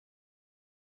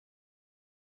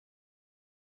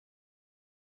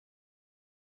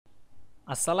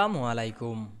Assalamu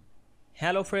Walaikum.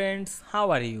 Hello friends,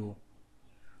 how are you?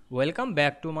 Welcome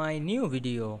back to my new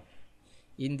video.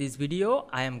 In this video,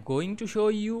 I am going to show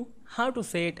you how to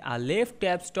set a left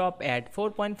tab stop at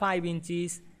 4.5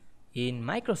 inches in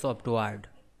Microsoft Word.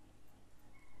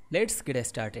 Let's get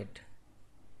started.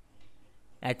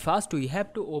 At first, we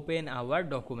have to open our Word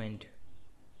document.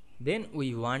 Then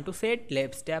we want to set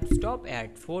left tab stop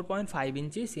at 4.5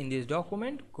 inches in this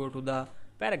document. Go to the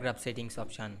paragraph settings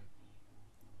option.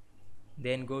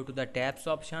 Then go to the tabs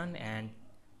option and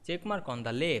check mark on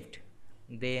the left.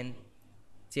 Then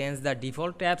change the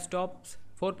default tab stops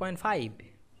 4.5.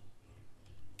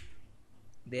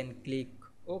 Then click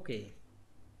OK.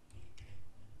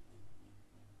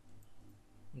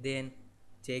 Then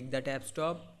check the tab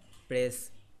stop, press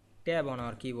tab on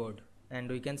our keyboard, and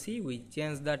we can see we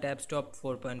changed the tab stop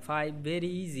 4.5 very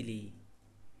easily.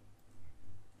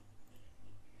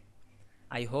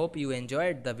 I hope you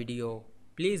enjoyed the video.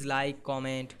 Please like,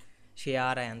 comment,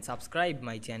 share and subscribe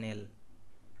my channel.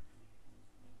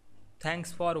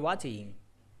 Thanks for watching.